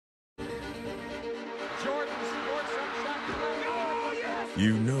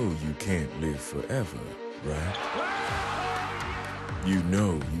You know you can't live forever, right? You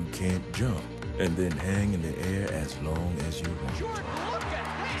know you can't jump and then hang in the air as long as you want. Jordan, look at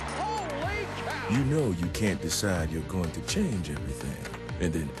that! Holy cow! You know you can't decide you're going to change everything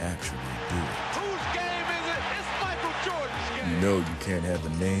and then actually do it. Whose game is it? It's Michael Jordan's game! You know you can't have a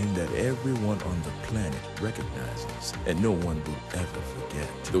name that everyone on the planet recognizes and no one will ever forget.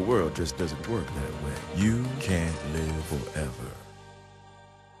 The world just doesn't work that way. You can't live forever.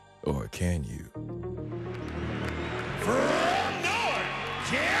 Or can you? From North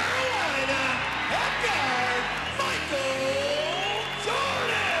Carolina, head guard, Michael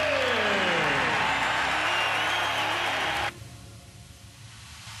Jordan!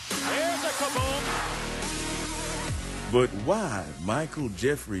 There's a kaboom! But why Michael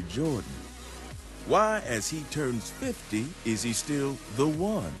Jeffrey Jordan? Why, as he turns 50, is he still the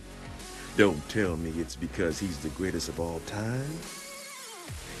one? Don't tell me it's because he's the greatest of all time.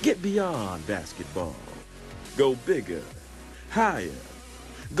 Get beyond basketball. Go bigger, higher.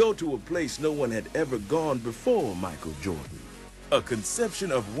 Go to a place no one had ever gone before Michael Jordan. A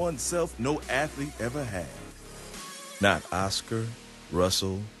conception of oneself no athlete ever had. Not Oscar,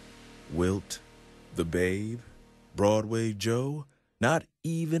 Russell, Wilt, the Babe, Broadway Joe, not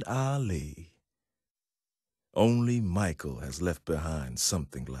even Ali. Only Michael has left behind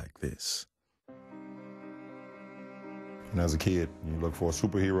something like this. And as a kid, you look for a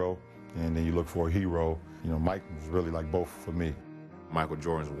superhero, and then you look for a hero. You know, Mike was really like both for me. Michael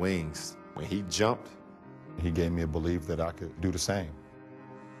Jordan's wings, when he jumped, He gave me a belief that I could do the same.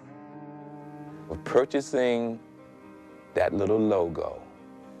 Well, purchasing that little logo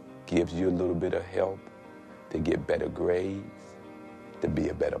gives you a little bit of help to get better grades, to be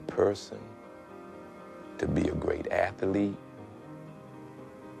a better person, to be a great athlete.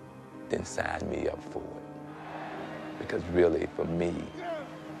 Then sign me up for it. Because really, for me,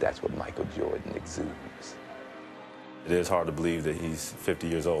 that's what Michael Jordan exudes. It is hard to believe that he's 50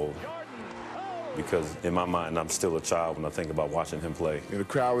 years old, because in my mind, I'm still a child when I think about watching him play. The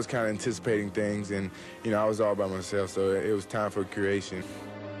crowd was kind of anticipating things, and I was all by myself, so it was time for creation.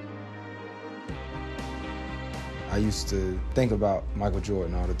 I used to think about Michael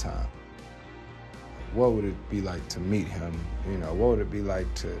Jordan all the time. What would it be like to meet him? What would it be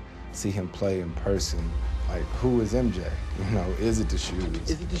like to see him play in person? Like, who is MJ? Is it the shoes?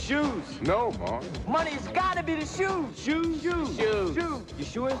 Is it the shoes? No, Mom. Money's gotta be the shoes! Shoes! Shoes! Shoes! Shoes! You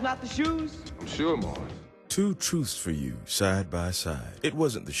sure it's not the shoes? I'm sure, Mom. Two truths for you, side by side. It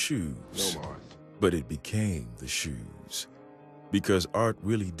wasn't the shoes. No, Mom. But it became the shoes. Because art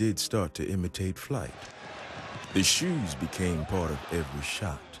really did start to imitate flight. The shoes became part of every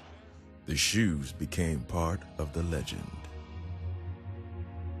shot. The shoes became part of the legend.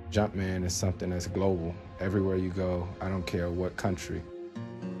 Jumpman is something that's global. Everywhere you go, I don't care what country.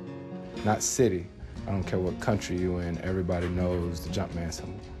 Not city, I don't care what country you're in, everybody knows the Jumpman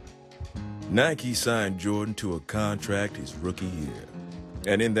symbol. Nike signed Jordan to a contract his rookie year.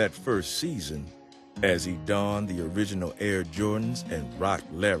 And in that first season, as he donned the original Air Jordans and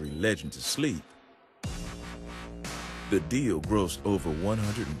rocked Larry Legend to sleep, the deal grossed over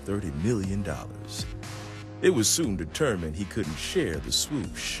 $130 million. It was soon determined he couldn't share the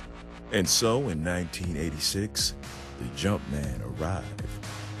swoosh. And so in 1986, the Jumpman arrived.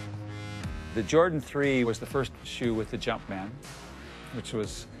 The Jordan 3 was the first shoe with the Jumpman, which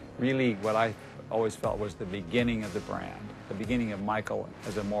was really what I always felt was the beginning of the brand, the beginning of Michael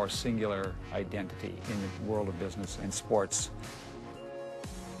as a more singular identity in the world of business and sports.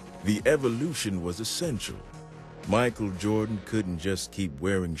 The evolution was essential. Michael Jordan couldn't just keep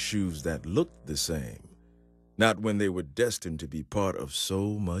wearing shoes that looked the same. Not when they were destined to be part of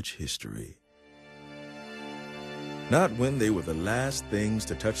so much history. Not when they were the last things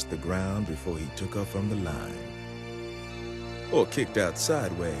to touch the ground before he took off from the line. Or kicked out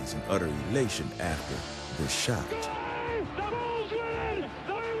sideways in utter elation after the shot.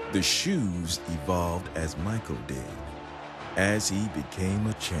 The shoes evolved as Michael did, as he became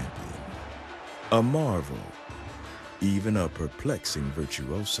a champion, a marvel, even a perplexing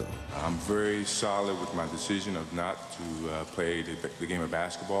virtuoso. I'm very solid with my decision of not to play the game of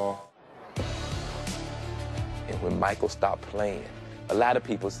basketball. And when Michael stopped playing, a lot of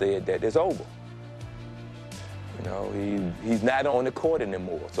people said that it's over. He's not on the court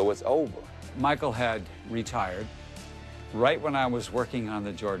anymore, so it's over. Michael had retired right when I was working on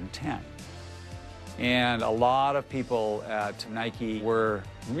the Jordan 10. And a lot of people at Nike were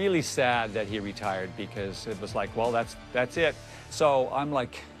really sad that he retired, because it was like, well, that's it. So I'm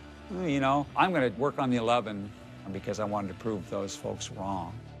like, I'm going to work on the 11 because I wanted to prove those folks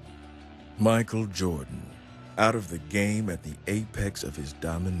wrong. Michael Jordan, out of the game at the apex of his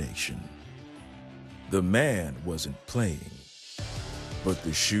domination. The man wasn't playing, but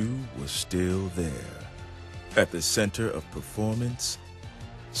the shoe was still there, at the center of performance,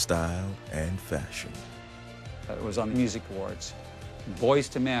 style, and fashion. It was on the Music Awards. Boys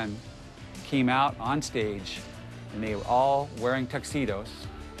to Men came out on stage, and they were all wearing tuxedos,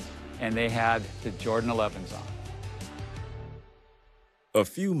 and they had the Jordan 11s on. A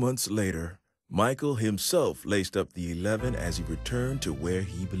few months later, Michael himself laced up the 11 as he returned to where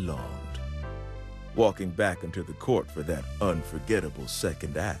he belonged, walking back into the court for that unforgettable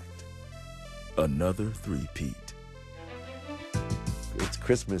second act. Another three-peat. It's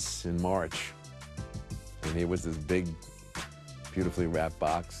Christmas in March, and here was this big, beautifully wrapped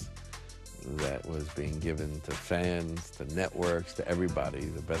box that was being given to fans, to networks, to everybody.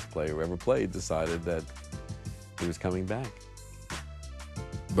 The best player who ever played decided that he was coming back.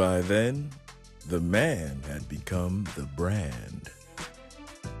 By then, the man had become the brand.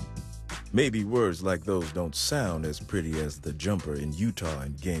 Maybe words like those don't sound as pretty as the jumper in Utah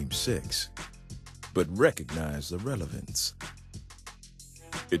in Game 6, but recognize the relevance.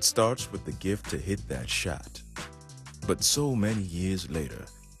 It starts with the gift to hit that shot, but so many years later,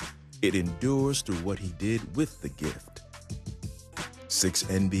 it endures through what he did with the gift. 6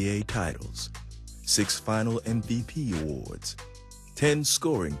 NBA titles, 6 final MVP awards, 10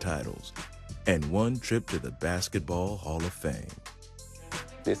 scoring titles, and 1 trip to the Basketball Hall of Fame.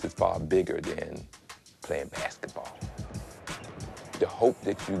 This is far bigger than playing basketball. The hope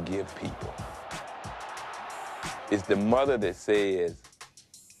that you give people is the mother that says,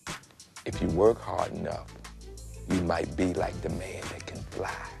 if you work hard enough, you might be like the man that can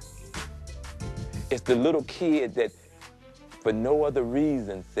fly. It's the little kid that, for no other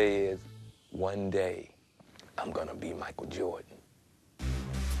reason, says, one day, I'm gonna be Michael Jordan.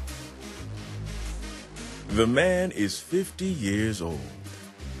 The man is 50 years old,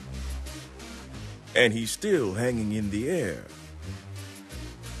 and he's still hanging in the air.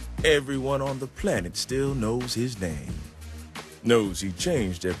 Everyone on the planet still knows his name, knows he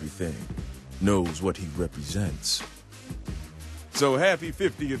changed everything, knows what he represents. So happy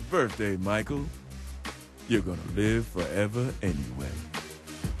 50th birthday, Michael. You're gonna live forever anyway.